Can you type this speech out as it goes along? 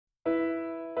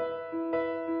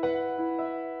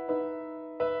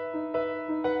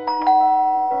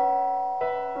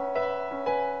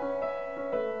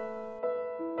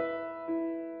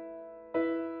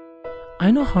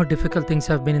how difficult things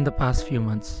have been in the past few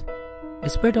months.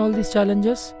 Despite all these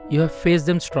challenges, you have faced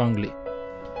them strongly.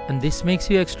 And this makes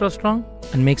you extra strong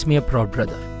and makes me a proud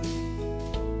brother.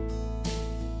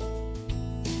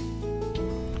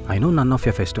 I know none of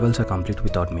your festivals are complete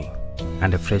without me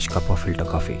and a fresh cup of filter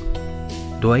coffee.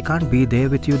 Though I can't be there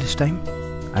with you this time,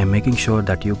 I am making sure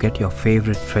that you get your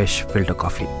favorite fresh filter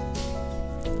coffee.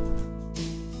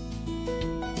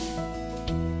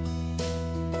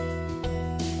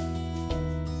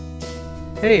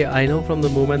 Hey, I know from the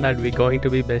moment that we're going to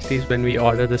be besties when we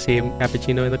order the same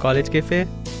cappuccino in the college cafe.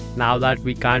 Now that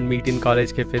we can't meet in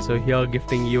college cafe, so here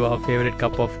gifting you our favorite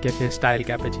cup of cafe style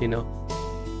cappuccino.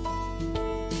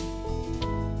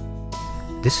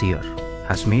 This year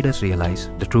has made us realize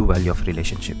the true value of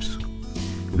relationships.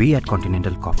 We at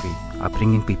Continental Coffee are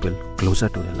bringing people closer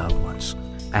to their loved ones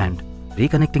and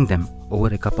reconnecting them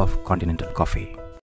over a cup of Continental Coffee.